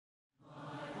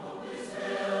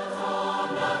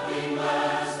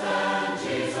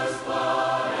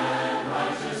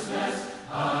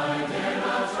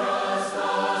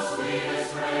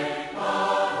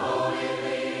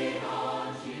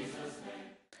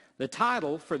The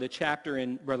title for the chapter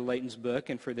in Brother Layton's book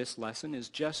and for this lesson is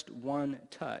Just One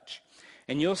Touch.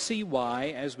 And you'll see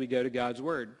why as we go to God's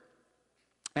Word.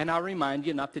 And I'll remind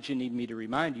you, not that you need me to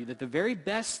remind you, that the very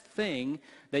best thing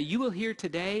that you will hear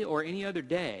today or any other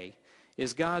day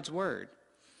is God's Word.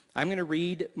 I'm going to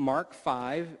read Mark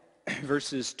 5,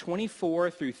 verses 24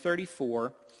 through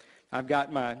 34. I've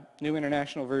got my New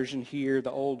International Version here, the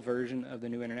old version of the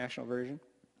New International Version.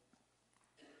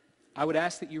 I would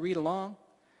ask that you read along,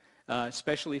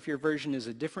 especially if your version is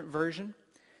a different version,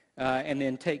 and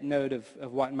then take note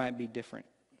of what might be different.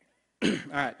 All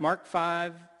right, Mark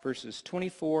 5, verses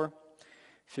 24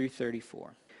 through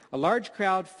 34. A large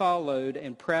crowd followed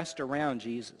and pressed around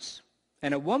Jesus,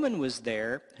 and a woman was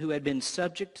there who had been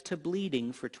subject to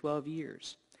bleeding for 12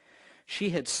 years.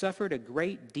 She had suffered a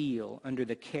great deal under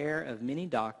the care of many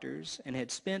doctors and had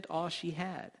spent all she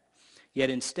had. Yet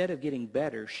instead of getting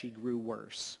better, she grew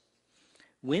worse.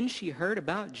 When she heard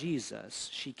about Jesus,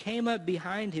 she came up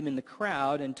behind him in the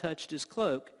crowd and touched his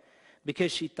cloak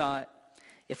because she thought,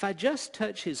 if I just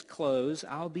touch his clothes,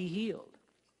 I'll be healed.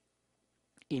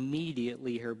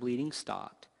 Immediately her bleeding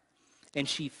stopped, and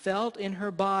she felt in her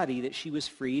body that she was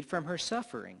freed from her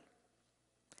suffering.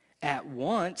 At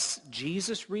once,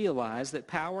 Jesus realized that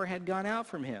power had gone out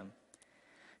from him.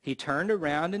 He turned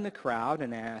around in the crowd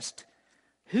and asked,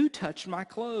 "Who touched my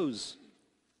clothes?"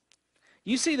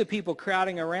 "You see the people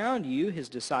crowding around you," his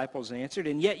disciples answered,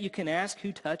 "and yet you can ask,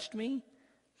 'Who touched me?'"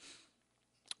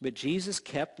 But Jesus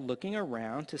kept looking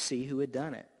around to see who had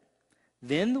done it.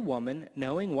 Then the woman,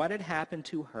 knowing what had happened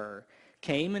to her,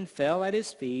 came and fell at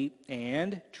his feet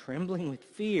and, trembling with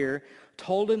fear,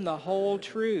 told him the whole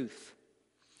truth.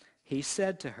 He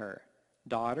said to her,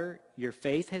 "Daughter, your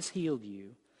faith has healed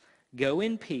you. Go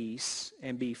in peace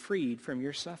and be freed from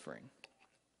your suffering."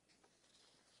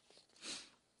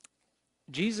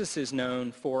 Jesus is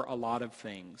known for a lot of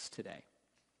things today.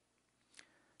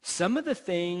 Some of the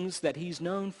things that he's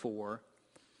known for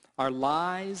are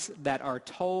lies that are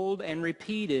told and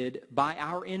repeated by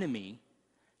our enemy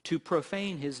to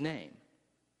profane his name.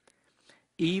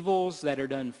 Evils that are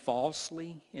done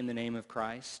falsely in the name of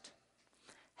Christ.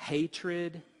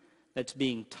 Hatred that's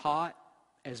being taught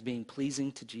as being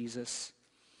pleasing to Jesus.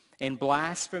 And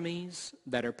blasphemies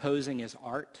that are posing as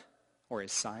art or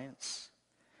as science.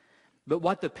 But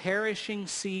what the perishing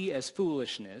see as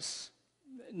foolishness,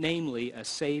 namely a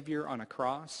Savior on a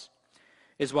cross,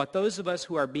 is what those of us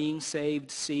who are being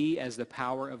saved see as the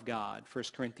power of God,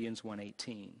 1 Corinthians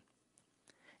 1:18.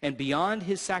 And beyond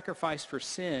his sacrifice for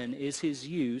sin is his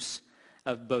use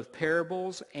of both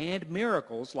parables and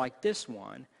miracles like this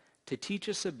one to teach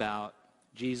us about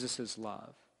Jesus'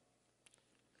 love.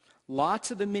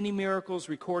 Lots of the many miracles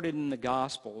recorded in the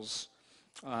Gospels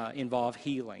involve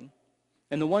healing.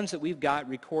 And the ones that we've got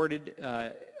recorded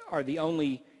are the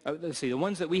only... the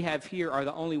ones that we have here are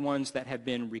the only ones that have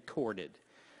been recorded.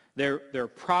 There are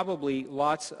probably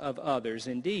lots of others.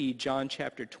 Indeed, John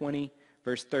chapter 20,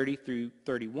 verse 30 through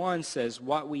 31 says,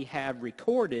 what we have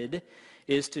recorded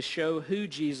is to show who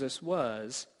Jesus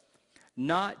was,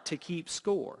 not to keep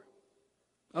score.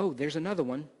 Oh, there's another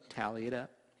one. Tally it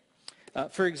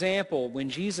up. For example, when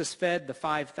Jesus fed the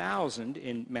 5,000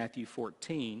 in Matthew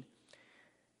 14,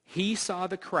 he saw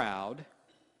the crowd,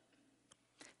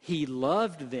 he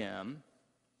loved them,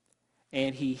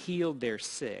 and he healed their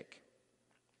sick.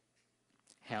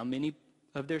 How many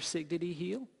of their sick did he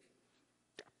heal?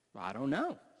 I don't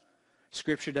know.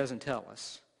 Scripture doesn't tell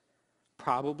us.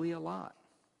 Probably a lot.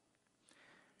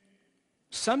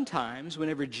 Sometimes,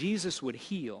 whenever Jesus would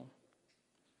heal,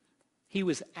 he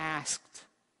was asked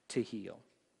to heal.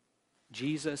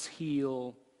 Jesus,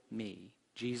 heal me.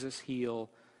 Jesus, heal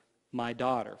my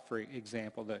daughter, for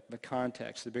example, the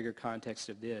context, the bigger context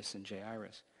of this in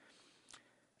Jairus.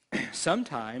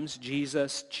 Sometimes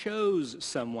Jesus chose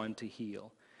someone to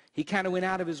heal. He kind of went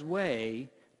out of his way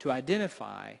to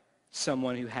identify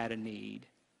someone who had a need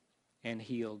and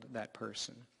healed that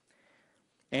person.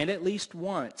 And at least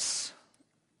once,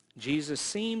 Jesus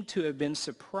seemed to have been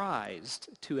surprised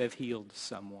to have healed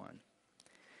someone.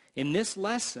 In this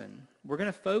lesson, we're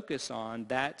going to focus on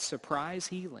that surprise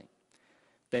healing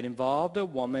that involved a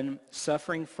woman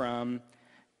suffering from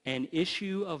an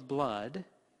issue of blood,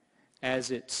 as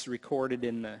it's recorded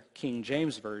in the King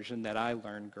James Version that I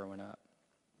learned growing up.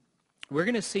 We're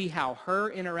going to see how her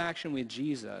interaction with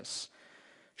Jesus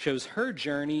shows her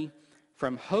journey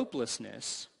from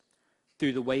hopelessness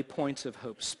through the waypoints of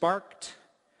hope sparked,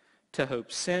 to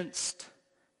hope sensed,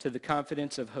 to the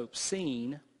confidence of hope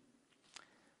seen.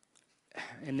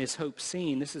 And this hope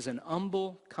seen, this is an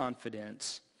humble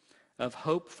confidence of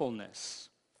hopefulness,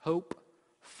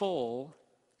 hopefulness,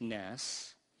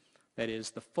 that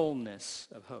is, the fullness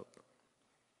of hope.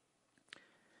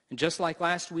 And just like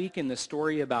last week in the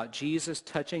story about Jesus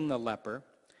touching the leper,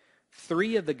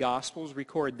 3 of the Gospels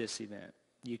record this event.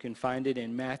 You can find it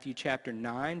in Matthew chapter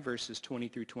 9, verses 20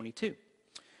 through 22.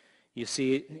 You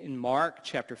see it in Mark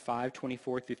chapter 5,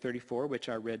 24 through 34, which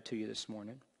I read to you this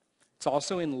morning. It's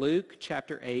also in Luke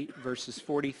chapter 8, verses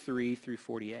 43 through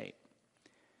 48.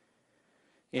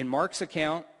 In Mark's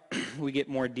account, we get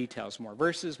more details, more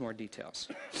verses, more details.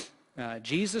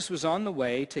 Jesus was on the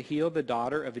way to heal the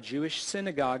daughter of a Jewish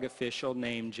synagogue official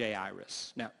named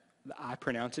Jairus. Now, I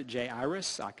pronounce it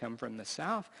Jairus. I come from the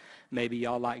South. Maybe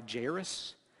y'all like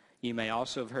Jairus. You may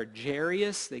also have heard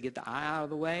Jairus. They get the I out of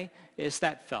the way. It's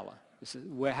that fella.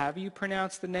 However you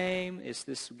pronounce the name, it's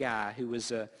this guy who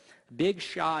was a big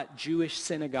shot Jewish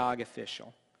synagogue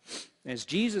official. As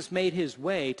Jesus made his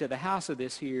way to the house of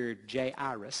this here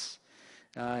Jairus,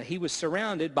 he was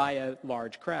surrounded by a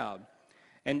large crowd.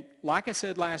 And like I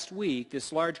said last week,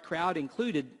 this large crowd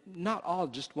included not all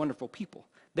just wonderful people.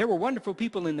 There were wonderful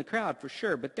people in the crowd for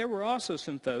sure, but there were also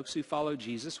some folks who followed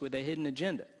Jesus with a hidden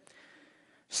agenda.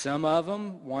 Some of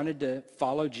them wanted to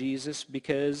follow Jesus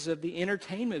because of the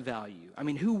entertainment value. I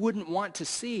mean, who wouldn't want to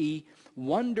see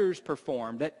wonders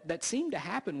performed that seemed to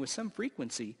happen with some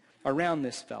frequency around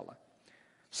this fella?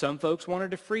 Some folks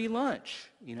wanted a free lunch.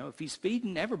 You know, if he's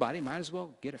feeding everybody, might as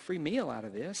well get a free meal out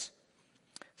of this.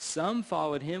 Some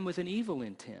followed him with an evil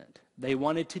intent. They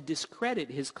wanted to discredit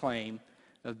his claim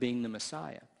of being the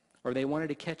Messiah, or they wanted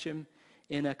to catch him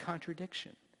in a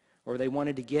contradiction, or they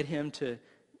wanted to get him to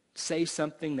say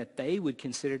something that they would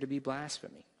consider to be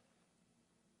blasphemy.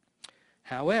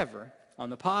 However,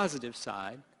 on the positive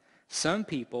side, some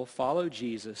people follow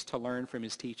Jesus to learn from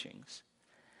his teachings.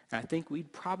 And I think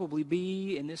we'd probably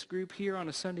be in this group here on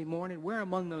a Sunday morning. We're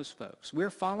among those folks.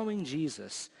 We're following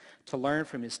Jesus to learn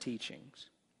from his teachings.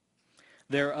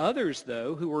 There are others,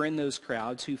 though, who were in those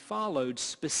crowds who followed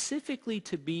specifically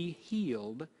to be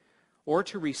healed or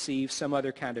to receive some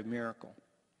other kind of miracle.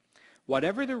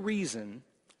 Whatever the reason,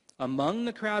 among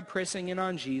the crowd pressing in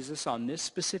on Jesus on this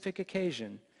specific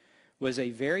occasion was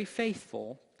a very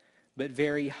faithful but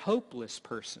very hopeless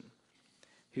person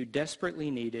who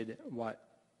desperately needed what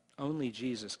only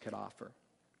Jesus could offer.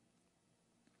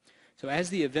 So as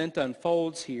the event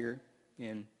unfolds here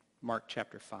in Mark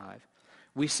chapter 5,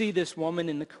 we see this woman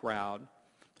in the crowd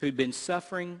who'd been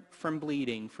suffering from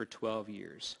bleeding for 12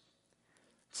 years.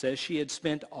 It says she had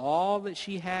spent all that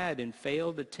she had in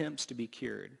failed attempts to be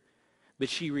cured, but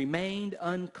she remained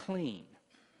unclean.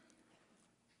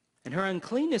 And her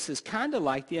uncleanness is kind of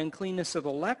like the uncleanness of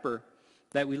the leper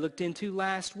that we looked into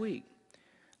last week.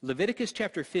 Leviticus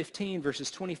chapter 15,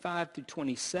 verses 25 through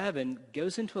 27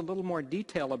 goes into a little more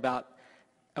detail about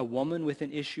a woman with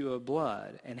an issue of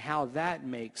blood and how that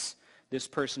makes this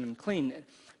person unclean.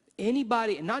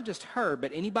 Anybody, and not just her,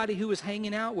 but anybody who was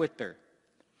hanging out with her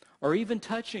or even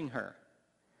touching her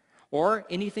or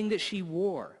anything that she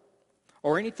wore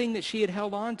or anything that she had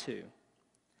held on to,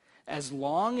 as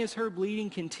long as her bleeding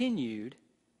continued,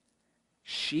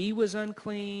 she was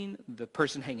unclean, the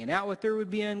person hanging out with her would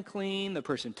be unclean, the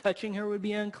person touching her would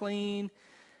be unclean,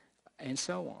 and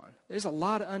so on. There's a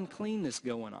lot of uncleanness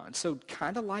going on. So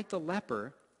kind of like the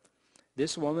leper,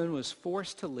 this woman was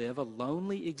forced to live a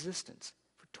lonely existence.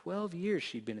 For 12 years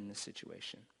she'd been in this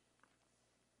situation.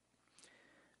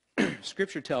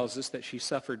 Scripture tells us that she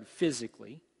suffered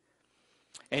physically,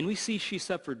 and we see she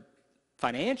suffered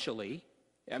financially.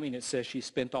 I mean, it says she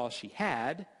spent all she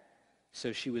had,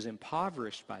 so she was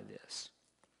impoverished by this.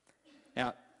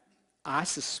 Now, I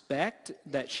suspect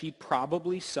that she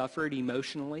probably suffered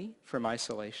emotionally from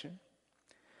isolation.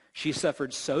 She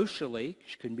suffered socially.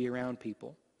 She couldn't be around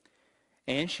people.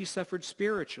 And she suffered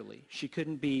spiritually. She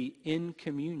couldn't be in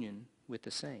communion with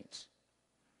the saints.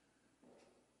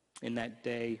 In that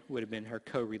day would have been her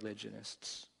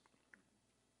co-religionists.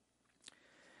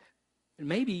 And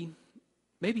maybe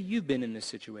you've been in this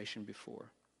situation before.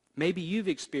 Maybe you've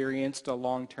experienced a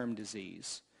long-term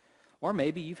disease. Or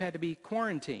maybe you've had to be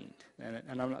quarantined.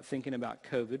 And I'm not thinking about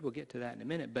COVID. We'll get to that in a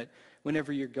minute. But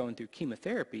whenever you're going through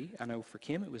chemotherapy, I know for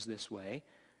Kim it was this way,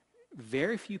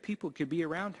 very few people could be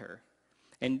around her.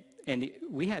 And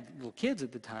we had little kids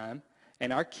at the time,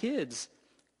 and our kids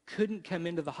couldn't come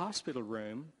into the hospital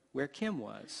room where Kim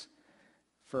was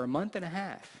for a month and a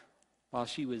half while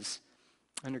she was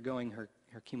undergoing her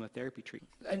chemotherapy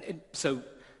treatment. And so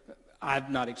I've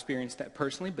not experienced that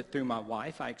personally, but through my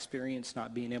wife, I experienced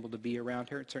not being able to be around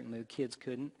her. Certainly the kids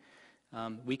couldn't.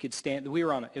 We could stand, we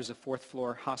were it was a 4th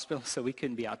floor hospital, so we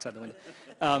couldn't be outside the window.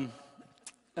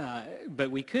 But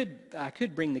I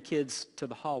could bring the kids to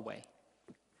the hallway.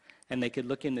 and they could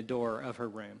look in the door of her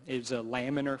room. It was a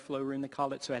laminar flow room, they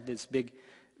called it, so it had this big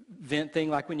vent thing,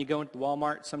 like when you go into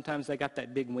Walmart, sometimes they got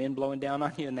that big wind blowing down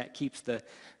on you, and that keeps the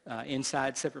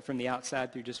inside separate from the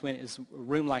outside through just wind. It was a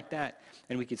room like that,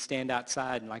 and we could stand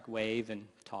outside and like wave and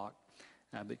talk,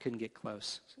 but couldn't get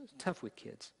close. So it was tough with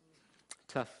kids.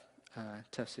 Tough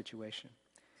situation.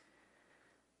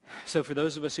 So for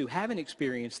those of us who haven't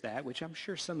experienced that, which I'm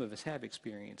sure some of us have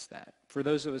experienced that, for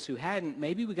those of us who hadn't,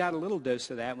 maybe we got a little dose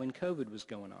of that when COVID was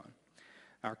going on.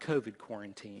 Our COVID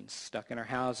quarantines, stuck in our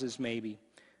houses maybe,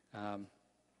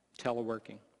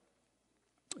 teleworking,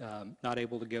 not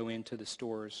able to go into the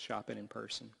stores, shopping in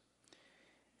person.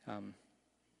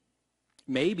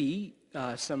 Maybe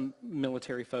some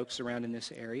military folks around in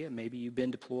this area, maybe you've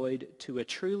been deployed to a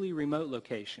truly remote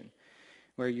location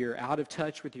where you're out of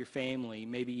touch with your family,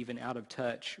 maybe even out of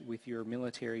touch with your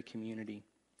military community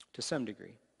to some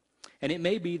degree. And it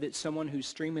may be that someone who's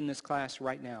streaming this class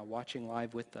right now, watching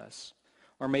live with us,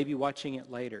 or maybe watching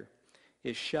it later,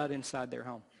 is shut inside their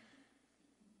home.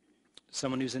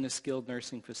 Someone who's in a skilled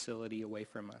nursing facility away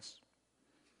from us.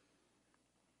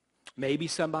 Maybe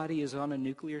somebody is on a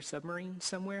nuclear submarine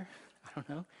somewhere. I don't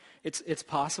know. It's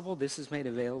possible this is made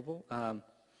available.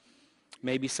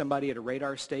 Maybe somebody at a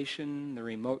radar station, the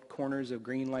remote corners of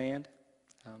Greenland,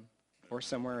 or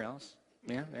somewhere else.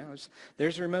 Yeah,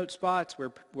 there's remote spots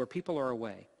where people are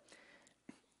away.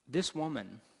 This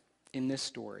woman in this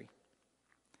story,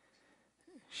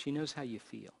 she knows how you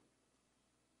feel.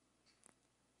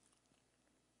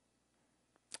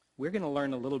 We're going to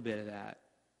learn a little bit of that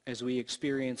as we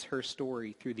experience her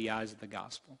story through the eyes of the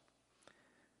gospel.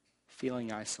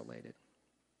 Feeling isolated.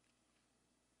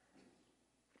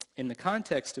 In the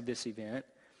context of this event,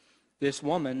 this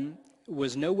woman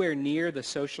was nowhere near the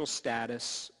social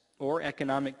status or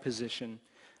economic position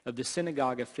of the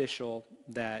synagogue official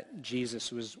that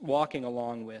Jesus was walking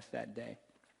along with that day.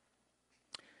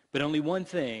 But only one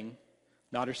thing,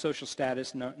 not her social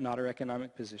status, not her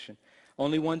economic position,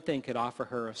 only one thing could offer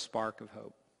her a spark of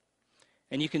hope.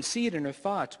 And you can see it in her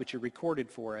thoughts, which are recorded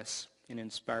for us in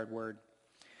Inspired Word.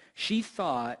 She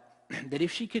thought that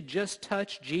if she could just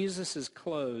touch Jesus'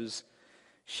 clothes,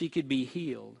 she could be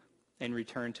healed and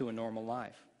return to a normal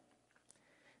life.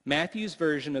 Matthew's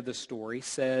version of the story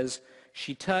says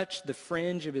she touched the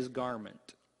fringe of his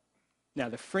garment. Now,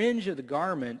 the fringe of the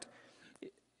garment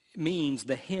means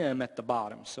the hem at the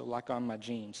bottom. So like on my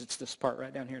jeans, it's this part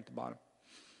right down here at the bottom,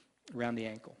 around the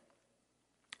ankle.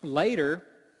 Later,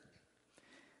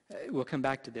 we'll come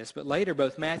back to this, but later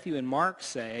both Matthew and Mark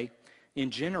say, in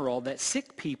general, that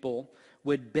sick people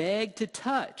would beg to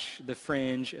touch the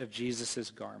fringe of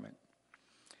Jesus' garment.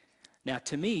 Now,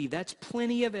 to me, that's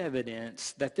plenty of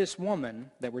evidence that this woman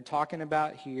that we're talking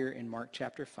about here in Mark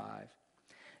chapter 5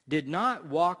 did not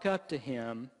walk up to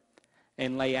him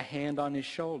and lay a hand on his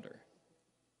shoulder.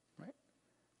 Right?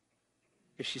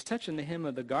 If she's touching the hem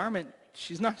of the garment,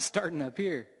 she's not starting up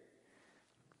here.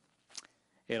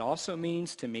 It also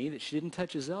means to me that she didn't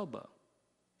touch his elbow.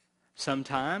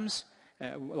 Sometimes,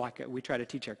 like we try to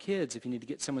teach our kids, if you need to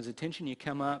get someone's attention, you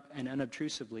come up and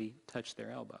unobtrusively touch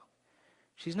their elbow.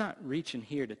 She's not reaching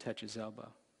here to touch his elbow.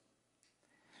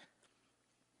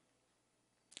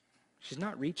 She's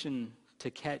not reaching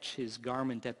to catch his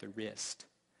garment at the wrist,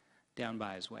 down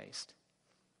by his waist.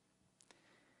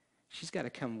 She's got to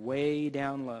come way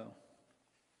down low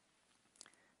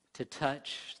to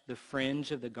touch the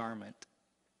fringe of the garment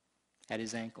at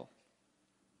his ankle.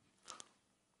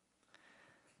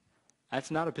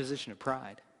 That's not a position of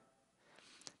pride.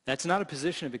 That's not a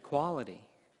position of equality.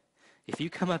 If you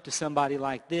come up to somebody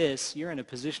like this, you're in a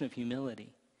position of humility,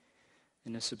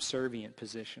 in a subservient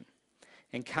position.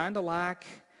 And kind of like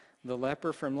the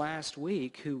leper from last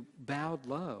week who bowed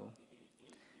low,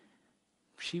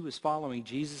 she was following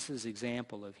Jesus'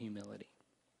 example of humility,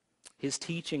 his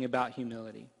teaching about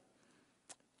humility.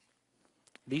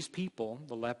 These people,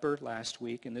 the leper last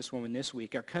week and this woman this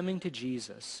week, are coming to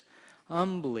Jesus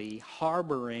humbly,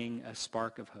 harboring a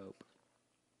spark of hope.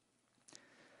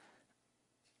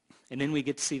 And then we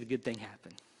get to see the good thing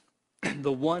happen.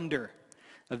 The wonder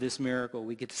of this miracle,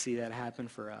 we get to see that happen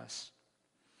for us.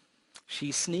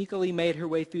 She sneakily made her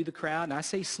way through the crowd, and I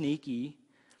say sneaky.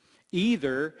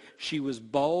 Either she was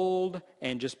bold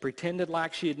and just pretended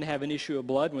like she didn't have an issue of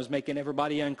blood and was making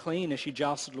everybody unclean as she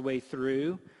jostled her way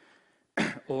through,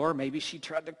 or maybe she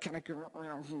tried to kind of go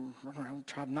around,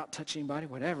 try to not touch anybody,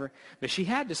 whatever. But she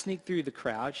had to sneak through the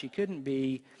crowd. She couldn't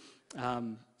be,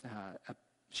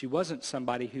 she wasn't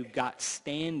somebody who got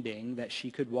standing that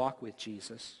she could walk with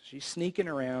Jesus. She's sneaking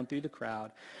around through the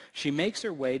crowd. She makes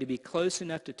her way to be close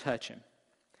enough to touch him.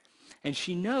 And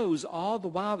she knows all the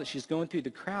while that she's going through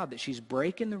the crowd that she's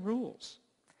breaking the rules.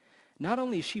 Not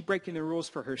only is she breaking the rules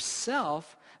for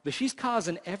herself, but she's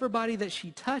causing everybody that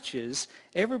she touches,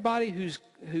 everybody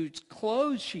whose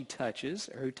clothes she touches,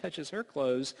 or who touches her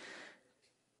clothes,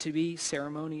 to be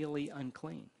ceremonially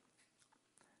unclean.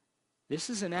 This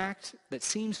is an act that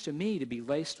seems to me to be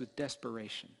laced with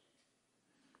desperation.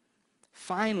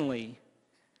 Finally,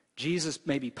 Jesus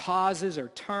maybe pauses or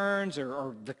turns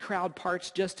or the crowd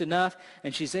parts just enough,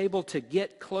 and she's able to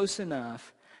get close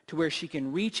enough to where she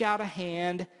can reach out a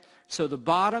hand so the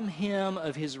bottom hem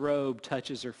of his robe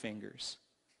touches her fingers.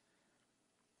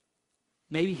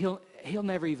 Maybe he'll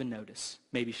never even notice,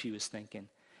 maybe she was thinking.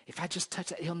 If I just touch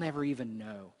that, he'll never even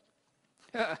know.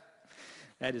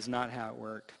 That is not how it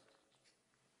worked.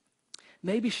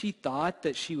 Maybe she thought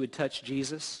that she would touch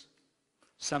Jesus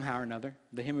somehow or another.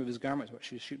 The hem of his garment is what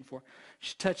she was shooting for.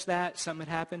 She'd touch that, something would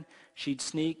happen. She'd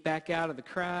sneak back out of the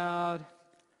crowd.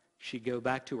 She'd go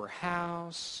back to her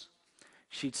house.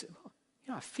 She'd say,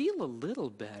 I feel a little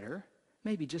better,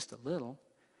 maybe just a little.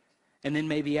 And then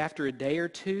maybe after a day or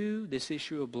two, this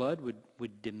issue of blood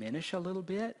would diminish a little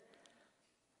bit.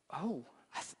 Oh,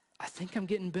 I think I'm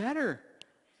getting better.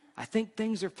 I think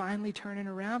things are finally turning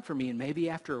around for me. And maybe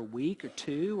after a week or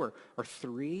two or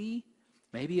 3,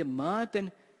 maybe a month,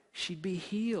 and she'd be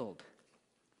healed.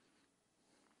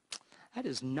 That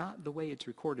is not the way it's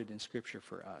recorded in Scripture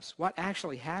for us. What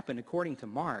actually happened, according to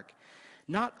Mark,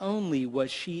 not only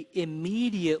was she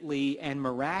immediately and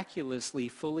miraculously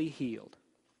fully healed.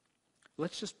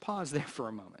 Let's just pause there for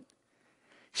a moment.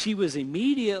 She was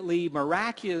immediately,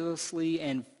 miraculously,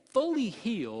 and fully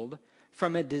healed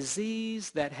from a disease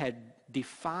that had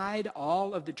defied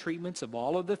all of the treatments of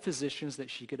all of the physicians that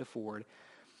she could afford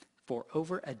for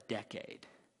over a decade.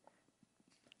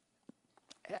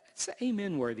 It's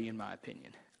amen worthy in my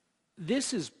opinion.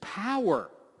 This is power.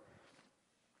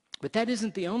 But that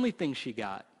isn't the only thing she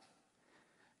got.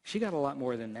 She got a lot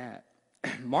more than that.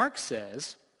 Mark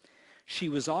says she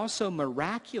was also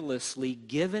miraculously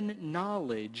given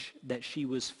knowledge that she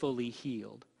was fully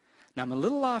healed. Now I'm a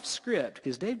little off script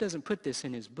because Dave doesn't put this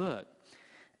in his book.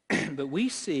 But we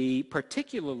see,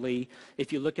 particularly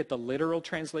if you look at the literal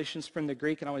translations from the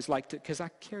Greek, and I always like to, because I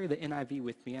carry the NIV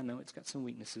with me, I know it's got some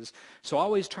weaknesses. So I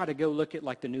always try to go look at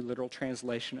like the New Literal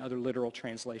Translation, other literal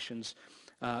translations,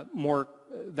 more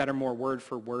that are more word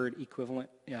for word equivalent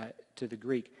to the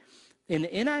Greek. In the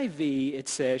NIV, it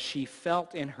says she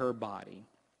felt in her body.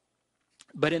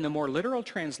 But in the more literal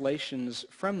translations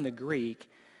from the Greek,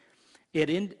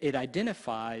 it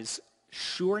identifies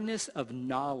sureness of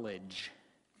knowledge.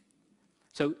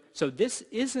 So this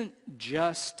isn't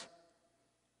just,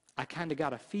 I kind of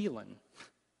got a feeling.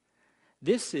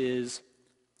 This is,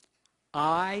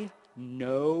 I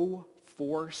know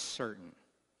for certain.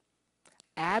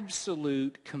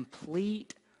 Absolute,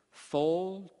 complete,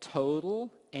 full,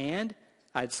 total, and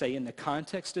I'd say in the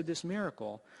context of this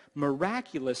miracle,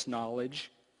 miraculous knowledge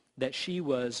that she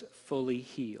was fully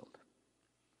healed.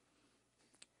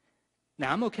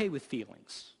 Now, I'm okay with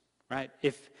feelings, right?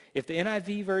 If the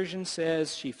NIV version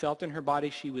says she felt in her body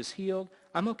she was healed,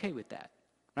 I'm okay with that,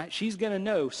 right? She's going to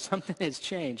know something has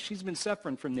changed. She's been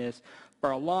suffering from this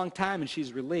for a long time, and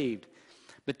she's relieved.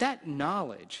 But that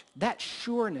knowledge, that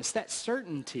sureness, that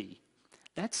certainty,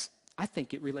 I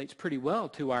think it relates pretty well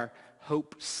to our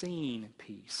hope-seen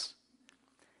piece.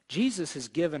 Jesus has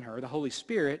given her, the Holy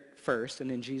Spirit first, and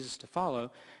then Jesus to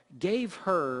follow, gave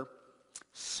her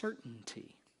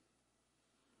certainty.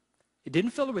 It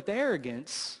didn't fill her with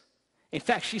arrogance. In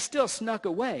fact, she still snuck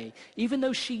away, even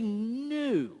though she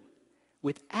knew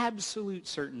with absolute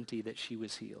certainty that she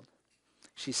was healed.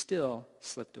 She still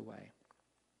slipped away.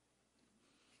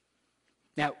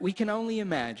 Now, we can only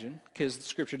imagine, because the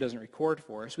Scripture doesn't record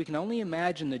for us, we can only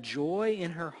imagine the joy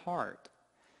in her heart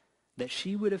that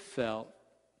she would have felt,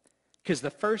 because the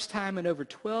first time in over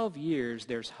 12 years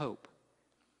there's hope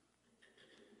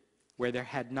where there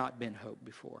had not been hope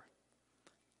before.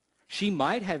 She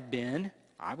might have been,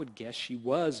 I would guess she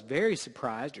was, very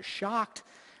surprised or shocked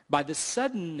by the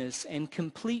suddenness and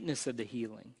completeness of the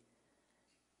healing.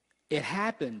 It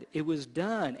happened. It was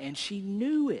done. And she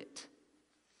knew it.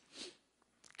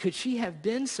 Could she have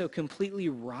been so completely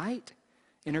right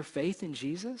in her faith in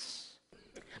Jesus?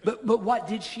 But what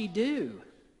did she do?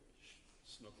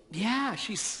 Yeah,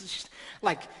 she's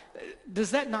like,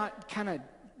 does that not kind of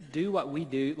do what we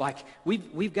do? Like,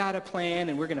 we've got a plan,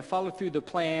 and we're going to follow through the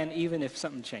plan even if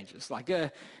something changes. Like,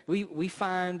 we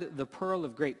find the pearl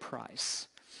of great price,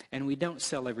 and we don't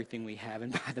sell everything we have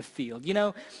and buy the field. You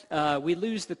know, we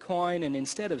lose the coin, and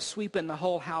instead of sweeping the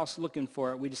whole house looking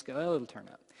for it, we just go, oh, it'll turn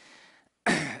up.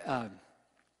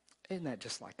 Isn't that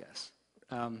just like us?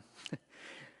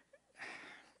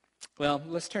 Well,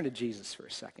 let's turn to Jesus for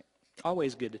a second.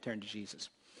 Always good to turn to Jesus.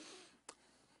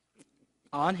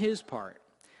 On his part,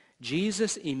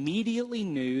 Jesus immediately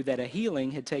knew that a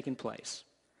healing had taken place.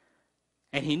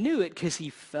 And he knew it because he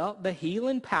felt the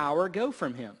healing power go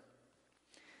from him.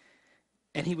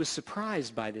 And he was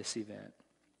surprised by this event.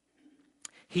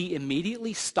 He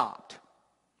immediately stopped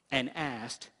and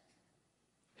asked,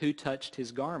 who touched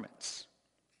his garments?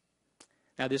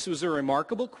 Now, this was a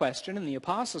remarkable question, and the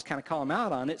apostles kind of call him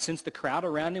out on it since the crowd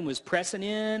around him was pressing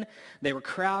in. They were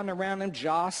crowding around him,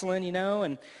 jostling,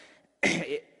 and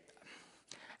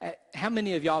how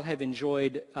many of y'all have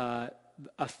enjoyed a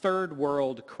third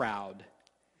world crowd?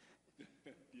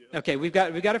 Okay, we've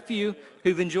got a few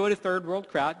who've enjoyed a third world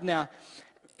crowd. Now,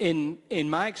 in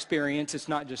my experience, it's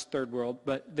not just third world,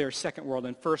 but there's second world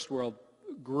and first world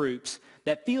groups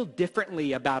that feel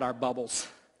differently about our bubbles,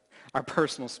 our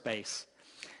personal space.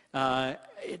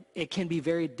 It can be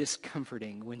very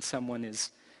discomforting when someone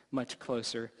is much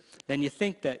closer than you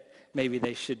think that maybe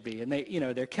they should be. And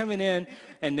they're coming in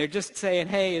and they're just saying,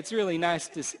 hey, it's really nice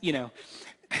to,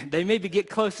 they maybe get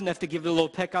close enough to give it a little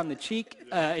peck on the cheek,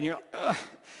 and you're like,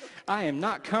 I am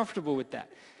not comfortable with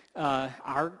that.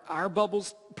 Our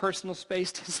bubble's personal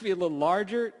space tends to be a little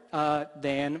larger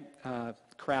than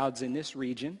crowds in this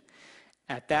region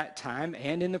at that time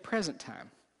and in the present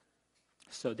time.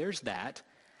 So there's that.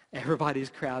 Everybody's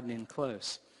crowding in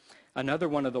close. Another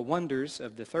one of the wonders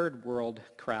of the third world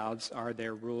crowds are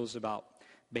their rules about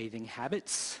bathing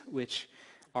habits, which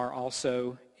are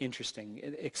also interesting.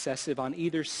 Excessive on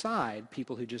either side,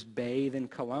 people who just bathe in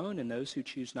cologne and those who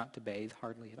choose not to bathe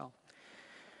hardly at all.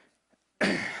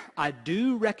 I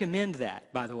do recommend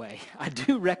that, by the way. I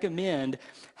do recommend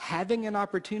having an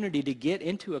opportunity to get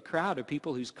into a crowd of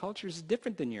people whose culture is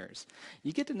different than yours.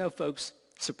 You get to know folks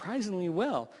surprisingly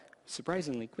well,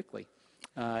 surprisingly quickly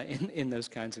in those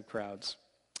kinds of crowds.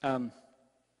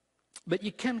 But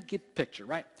you kind of get the picture,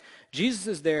 right? Jesus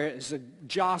is there. It's a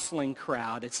jostling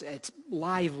crowd. It's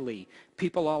lively.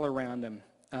 People all around him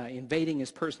invading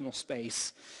his personal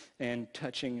space and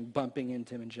touching and bumping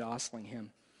into him and jostling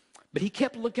him. But he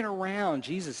kept looking around,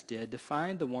 Jesus did, to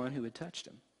find the one who had touched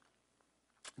him.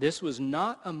 This was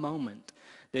not a moment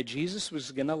that Jesus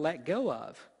was going to let go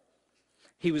of.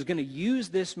 He was going to use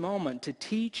this moment to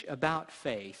teach about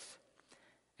faith,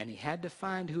 and he had to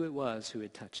find who it was who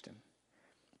had touched him.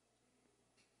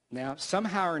 Now,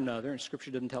 somehow or another, and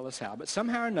Scripture doesn't tell us how, but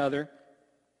somehow or another,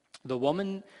 the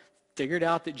woman figured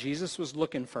out that Jesus was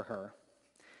looking for her.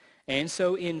 And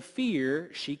so in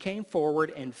fear, she came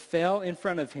forward and fell in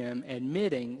front of him,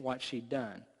 admitting what she'd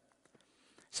done.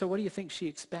 So what do you think she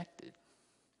expected?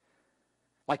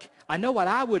 I know what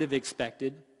I would have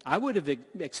expected. I would have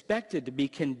expected to be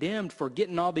condemned for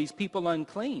getting all these people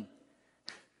unclean.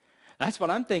 That's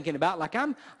what I'm thinking about.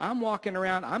 I'm walking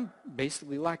around, I'm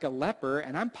basically like a leper,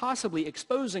 and I'm possibly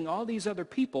exposing all these other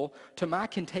people to my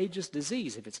contagious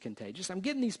disease. If it's contagious, I'm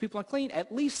getting these people unclean,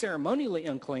 at least ceremonially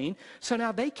unclean, so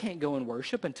now they can't go and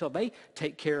worship until they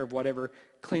take care of whatever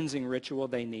cleansing ritual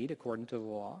they need according to the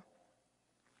law.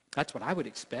 That's what I would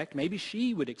expect. Maybe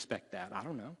she would expect that. I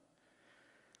don't know.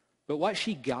 But what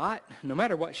she got, no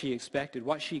matter what she expected,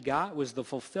 what she got was the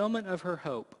fulfillment of her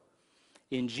hope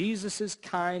in Jesus'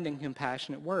 kind and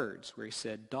compassionate words, where he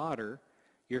said, "Daughter,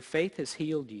 your faith has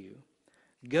healed you.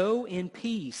 Go in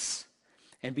peace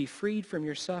and be freed from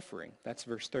your suffering." That's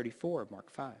verse 34 of Mark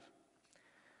 5.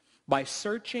 By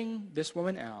searching this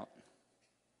woman out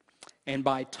and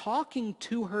by talking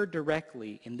to her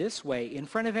directly in this way in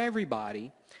front of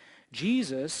everybody,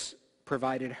 Jesus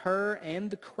provided her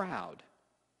and the crowd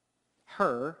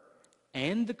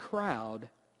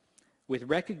with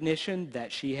recognition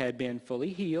that she had been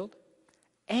fully healed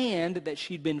and that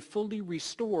she'd been fully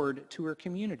restored to her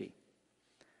community.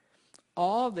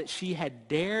 All that she had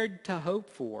dared to hope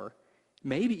for,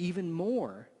 maybe even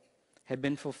more, had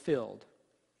been fulfilled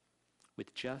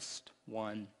with just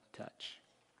one touch.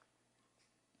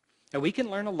 Now, we can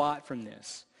learn a lot from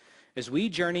this as we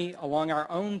journey along our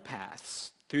own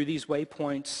paths through these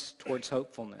waypoints towards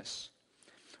hopefulness.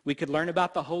 We could learn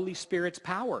about the Holy Spirit's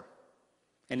power,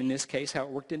 and in this case, how it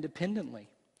worked independently.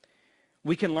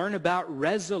 We can learn about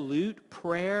resolute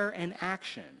prayer and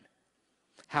action,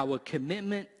 how a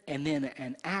commitment and then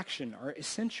an action are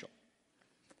essential.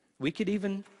 We could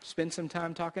even spend some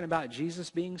time talking about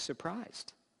Jesus being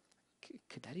surprised.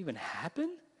 Could that even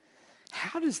happen?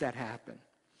 How does that happen?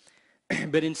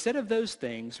 But instead of those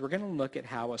things, we're going to look at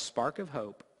how a spark of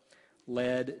hope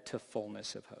led to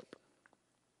fullness of hope.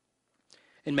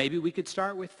 And maybe we could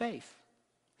start with faith.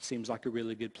 Seems like a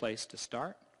really good place to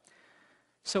start.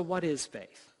 So what is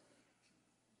faith?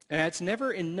 And it's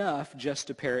never enough just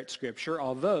to parrot Scripture,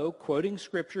 although quoting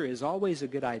Scripture is always a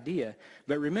good idea.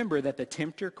 But remember that the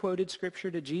tempter quoted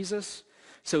Scripture to Jesus,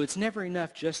 so it's never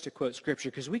enough just to quote Scripture,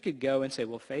 because we could go and say,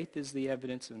 well, faith is the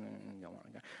evidence, and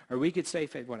or we could say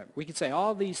faith, whatever. We could say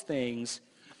all these things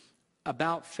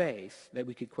about faith that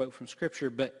we could quote from Scripture,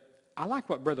 but I like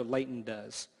what Brother Layton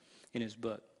does in his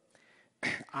book.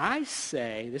 I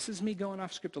say, this is me going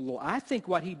off script a little, I think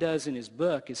what he does in his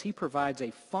book is he provides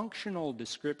a functional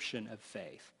description of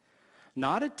faith.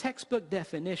 Not a textbook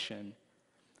definition,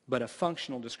 but a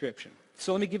functional description.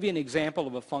 So let me give you an example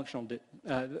of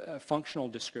a functional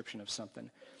description of something.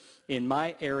 In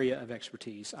my area of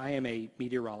expertise, I am a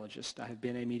meteorologist. I have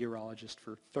been a meteorologist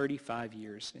for 35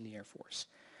 years in the Air Force.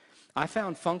 I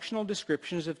found functional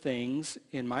descriptions of things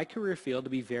in my career field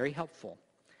to be very helpful.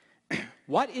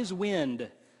 What is wind,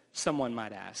 someone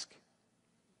might ask?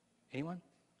 Anyone?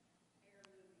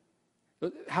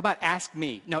 How about ask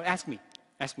me? No, ask me.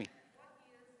 Ask me.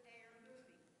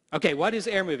 Okay, what is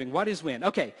air moving? What is wind?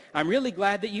 Okay, I'm really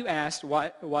glad that you asked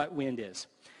what wind is.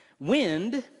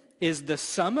 Wind is the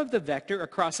sum of the vector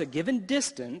across a given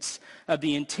distance of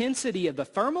the intensity of the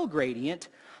thermal gradient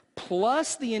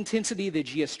plus the intensity of the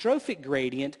geostrophic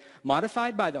gradient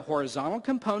modified by the horizontal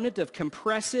component of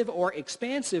compressive or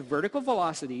expansive vertical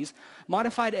velocities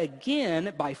modified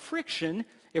again by friction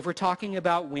if we're talking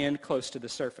about wind close to the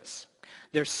surface.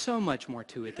 There's so much more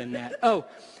to it than that. Oh,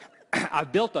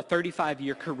 I've built a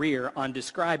 35-year career on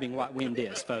describing what wind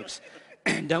is, folks.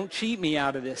 Don't cheat me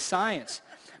out of this science.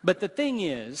 But the thing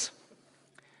is,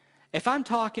 if I'm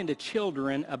talking to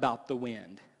children about the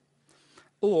wind,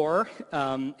 or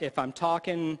if I'm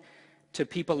talking to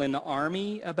people in the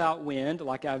Army about wind,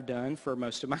 like I've done for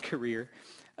most of my career,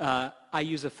 I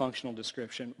use a functional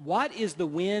description. What is the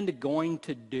wind going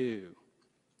to do?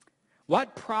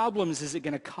 What problems is it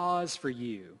going to cause for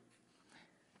you?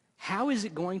 How is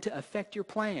it going to affect your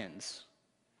plans?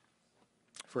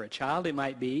 For a child, it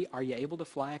might be, are you able to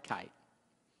fly a kite?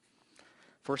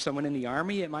 For someone in the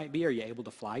Army, it might be, are you able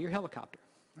to fly your helicopter?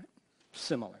 Right?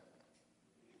 Similar.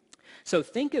 So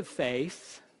think of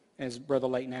faith, as Brother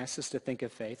Layton asked us to think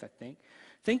of faith, I think.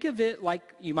 Think of it like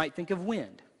you might think of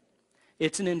wind.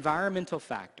 It's an environmental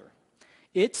factor.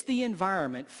 It's the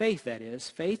environment, faith that is.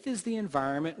 Faith is the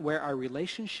environment where our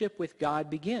relationship with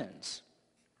God begins.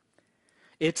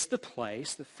 It's the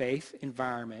place, the faith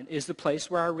environment, is the place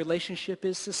where our relationship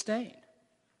is sustained.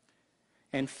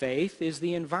 And faith is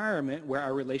the environment where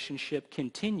our relationship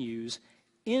continues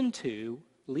into,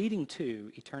 leading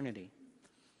to eternity.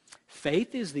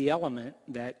 Faith is the element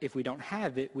that if we don't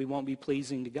have it, we won't be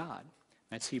pleasing to God.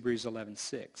 That's Hebrews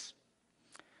 11:6.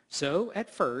 So at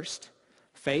first,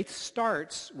 faith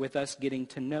starts with us getting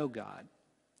to know God.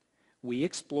 We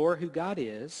explore who God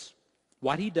is,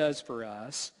 what he does for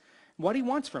us, what he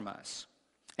wants from us.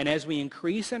 And as we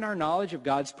increase in our knowledge of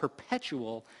God's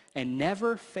perpetual and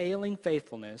never failing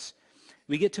faithfulness,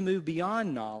 we get to move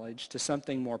beyond knowledge to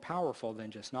something more powerful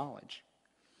than just knowledge.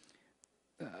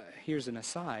 Here's an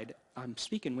aside. I'm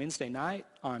speaking Wednesday night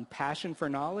on passion for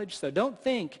knowledge, so don't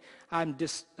think I'm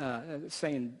just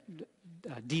saying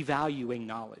devaluing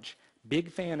knowledge.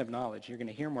 Big fan of knowledge. You're going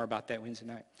to hear more about that Wednesday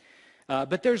night.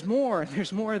 But there's more.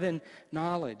 There's more than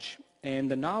knowledge.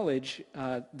 And the knowledge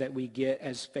that we get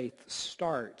as faith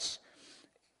starts,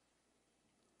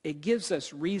 it gives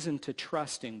us reason to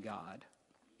trust in God.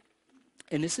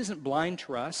 And this isn't blind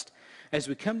trust. As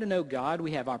we come to know God,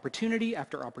 we have opportunity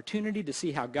after opportunity to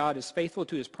see how God is faithful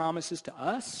to his promises to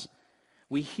us.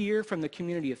 We hear from the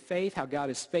community of faith how God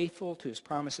is faithful to his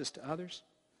promises to others.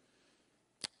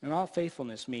 And all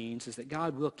faithfulness means is that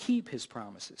God will keep his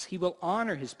promises. He will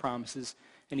honor his promises,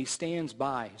 and he stands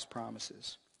by his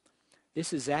promises.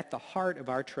 This is at the heart of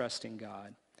our trust in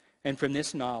God. And from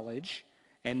this knowledge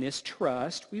and this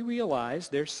trust, we realize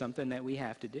there's something that we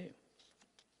have to do.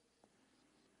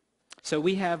 So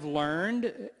we have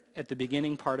learned at the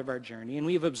beginning part of our journey, and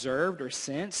we've observed or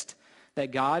sensed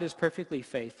that God is perfectly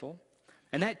faithful.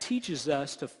 And that teaches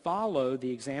us to follow the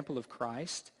example of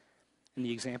Christ and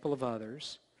the example of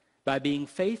others by being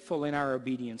faithful in our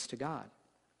obedience to God.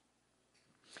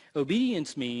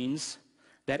 Obedience means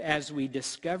that as we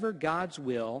discover God's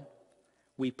will,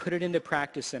 we put it into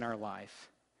practice in our life.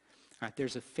 All right,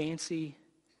 there's a fancy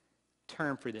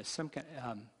term for this, some kind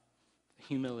of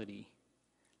humility.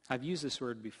 I've used this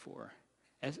word before.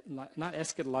 Not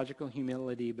eschatological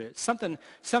humility, but it's something,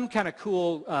 some kind of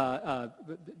cool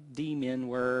D-min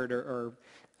word or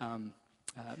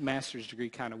master's degree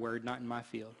kind of word, not in my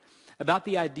field, about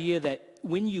the idea that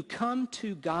when you come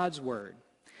to God's word,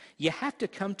 you have to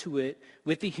come to it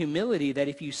with the humility that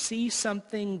if you see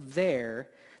something there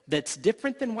that's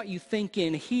different than what you think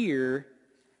in here,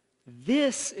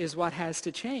 this is what has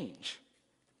to change.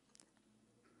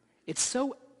 It's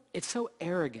so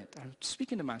arrogant. I'm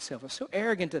speaking to myself. It's so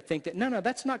arrogant to think that, no,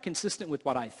 that's not consistent with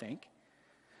what I think.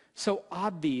 So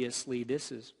obviously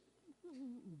this is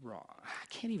wrong. I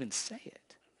can't even say it.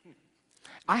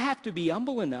 I have to be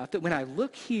humble enough that when I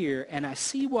look here and I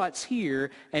see what's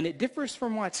here and it differs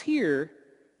from what's here,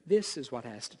 this is what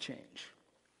has to change.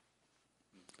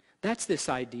 That's this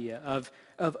idea of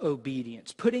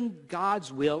obedience, putting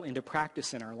God's will into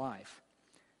practice in our life.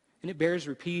 And it bears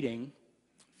repeating,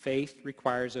 faith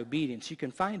requires obedience. You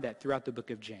can find that throughout the book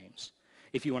of James.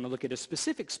 If you want to look at a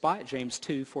specific spot, James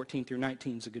 2, 14 through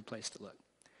 19 is a good place to look.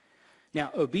 Now,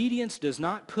 obedience does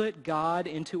not put God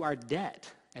into our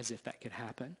debt, as if that could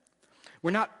happen.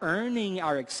 We're not earning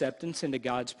our acceptance into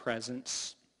God's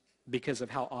presence because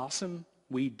of how awesome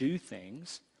we do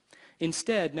things.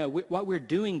 Instead, no, what we're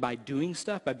doing by doing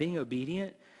stuff, by being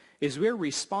obedient, is we're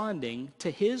responding to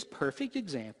his perfect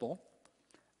example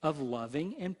of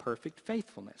loving and perfect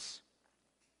faithfulness.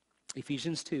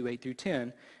 Ephesians 2, 8 through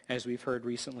 10, as we've heard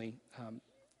recently,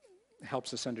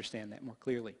 helps us understand that more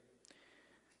clearly.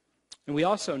 And we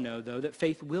also know, though, that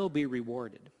faith will be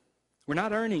rewarded. We're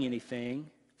not earning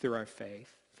anything through our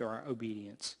faith, through our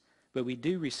obedience, but we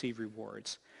do receive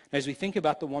rewards. As we think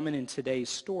about the woman in today's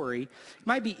story, it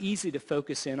might be easy to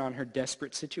focus in on her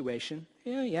desperate situation.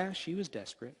 Yeah, she was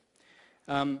desperate.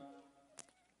 But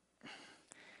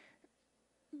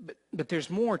there's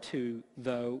more to,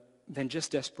 though, than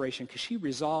just desperation, because she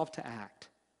resolved to act.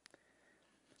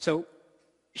 So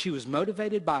she was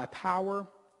motivated by a power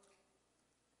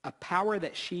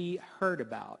that she heard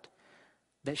about,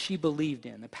 that she believed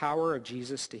in, the power of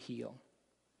Jesus to heal.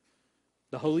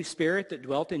 The Holy Spirit that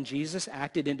dwelt in Jesus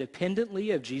acted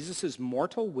independently of Jesus'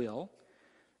 mortal will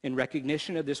in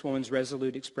recognition of this woman's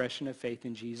resolute expression of faith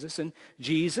in Jesus. And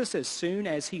Jesus, as soon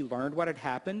as he learned what had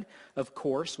happened, of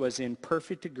course, was in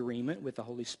perfect agreement with the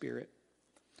Holy Spirit.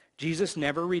 Jesus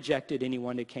never rejected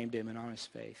anyone who came to him in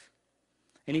honest faith.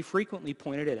 And he frequently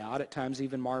pointed it out, at times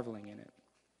even marveling in it.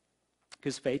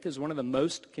 Because faith is one of the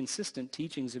most consistent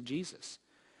teachings of Jesus.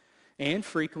 And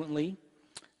frequently,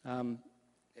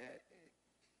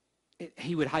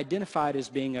 he would identify it as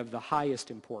being of the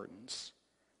highest importance.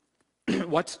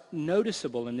 What's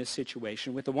noticeable in this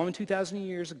situation with the woman 2,000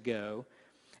 years ago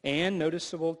and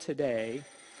noticeable today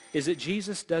is that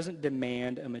Jesus doesn't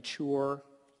demand a mature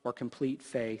or complete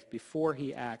faith before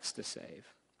he acts to save.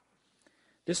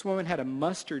 This woman had a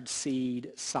mustard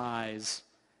seed size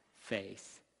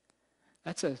faith.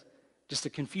 That's just a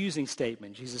confusing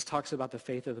statement. Jesus talks about the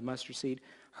faith of the mustard seed.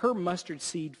 Her mustard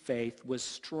seed faith was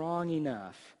strong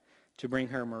enough to bring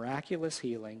her miraculous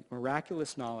healing,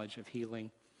 miraculous knowledge of healing,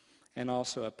 and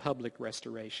also a public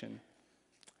restoration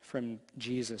from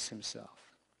Jesus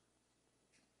himself.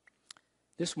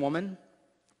 This woman,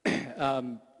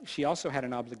 she also had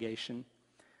an obligation,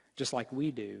 just like we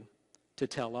do, to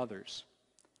tell others.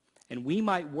 And we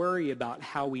might worry about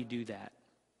how we do that.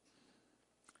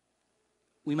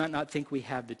 We might not think we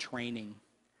have the training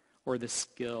or the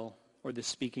skill or the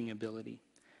speaking ability.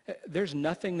 There's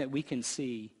nothing that we can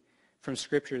see from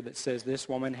Scripture that says this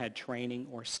woman had training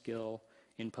or skill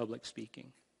in public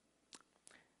speaking.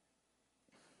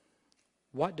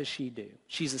 What does she do?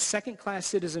 She's a second-class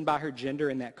citizen by her gender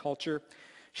in that culture.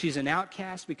 She's an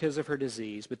outcast because of her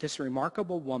disease. But this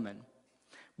remarkable woman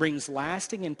brings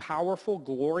lasting and powerful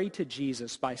glory to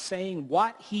Jesus by saying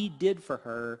what he did for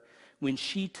her when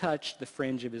she touched the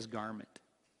fringe of his garment.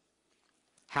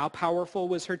 How powerful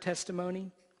was her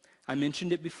testimony? I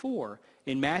mentioned it before.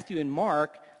 In Matthew and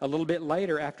Mark, a little bit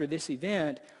later after this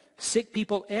event, sick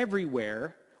people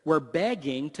everywhere were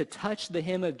begging to touch the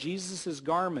hem of Jesus'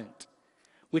 garment,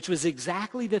 which was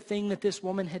exactly the thing that this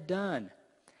woman had done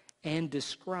and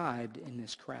described in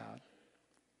this crowd.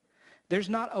 There's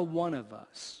not a one of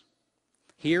us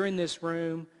here in this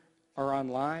room or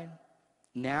online,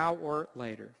 now or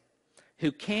later,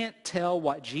 who can't tell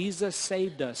what Jesus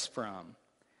saved us from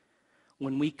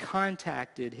when we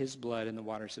contacted his blood in the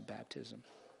waters of baptism.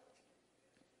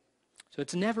 So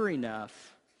it's never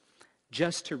enough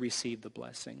just to receive the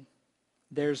blessing.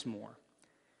 There's more.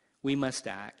 We must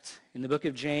act. In the book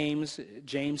of James,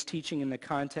 James teaching in the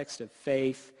context of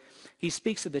faith, he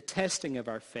speaks of the testing of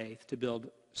our faith to build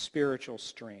spiritual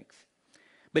strength.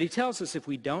 But he tells us if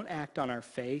we don't act on our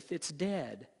faith, it's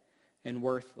dead and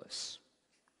worthless.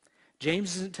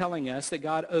 James isn't telling us that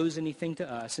God owes anything to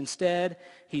us. Instead,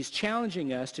 he's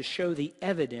challenging us to show the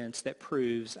evidence that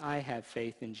proves I have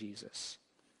faith in Jesus.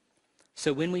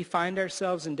 So when we find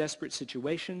ourselves in desperate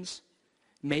situations,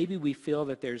 maybe we feel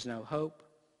that there's no hope,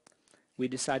 we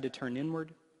decide to turn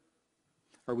inward,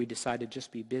 or we decide to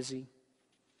just be busy.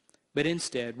 But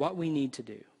instead, what we need to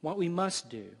do, what we must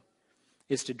do,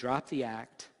 is to drop the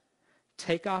act,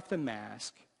 take off the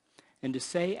mask, and to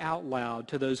say out loud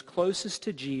to those closest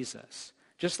to Jesus,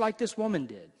 just like this woman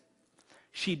did.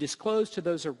 She disclosed to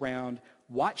those around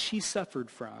what she suffered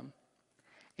from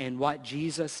and what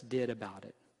Jesus did about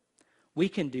it. We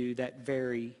can do that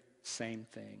very same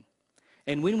thing.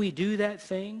 And when we do that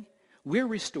thing, we're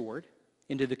restored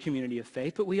into the community of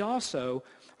faith, but we also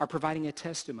are providing a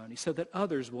testimony so that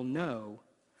others will know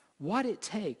what it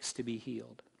takes to be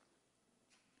healed.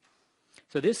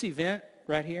 So this event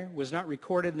right here was not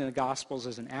recorded in the Gospels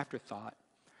as an afterthought.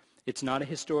 It's not a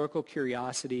historical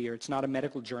curiosity, or it's not a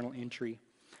medical journal entry.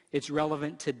 It's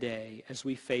relevant today as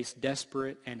we face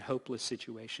desperate and hopeless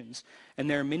situations. And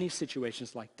there are many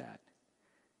situations like that.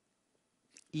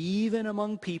 Even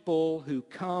among people who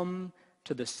come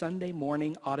to the Sunday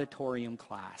morning auditorium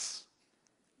class,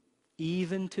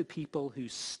 even to people who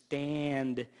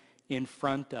stand in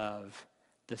front of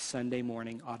the Sunday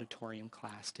morning auditorium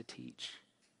class to teach,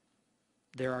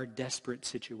 there are desperate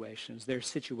situations. Their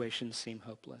situations seem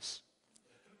hopeless.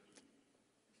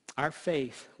 Our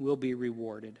faith will be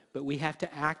rewarded, but we have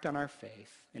to act on our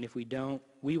faith. And if we don't,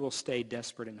 we will stay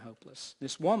desperate and hopeless.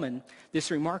 This woman,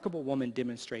 this remarkable woman,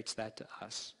 demonstrates that to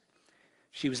us.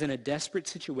 She was in a desperate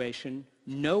situation,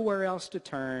 nowhere else to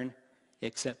turn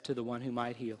except to the one who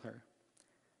might heal her.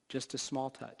 Just a small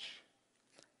touch.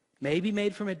 Maybe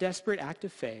made from a desperate act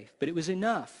of faith, but it was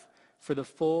enough for the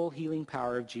full healing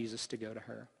power of Jesus to go to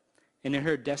her. And in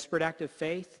her desperate act of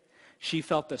faith, she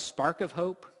felt the spark of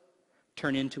hope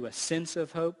turn into a sense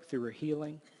of hope through her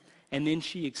healing. And then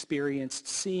she experienced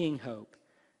seeing hope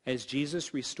as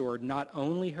Jesus restored not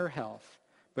only her health,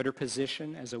 but her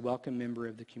position as a welcome member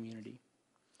of the community.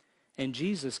 And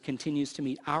Jesus continues to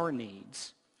meet our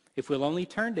needs if we'll only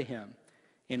turn to him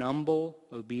in humble,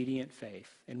 obedient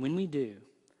faith. And when we do,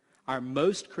 our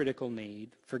most critical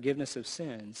need, forgiveness of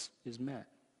sins, is met.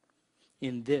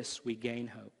 In this, we gain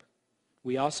hope.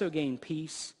 We also gain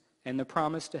peace and the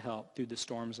promise to help through the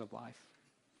storms of life.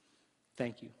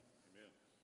 Thank you.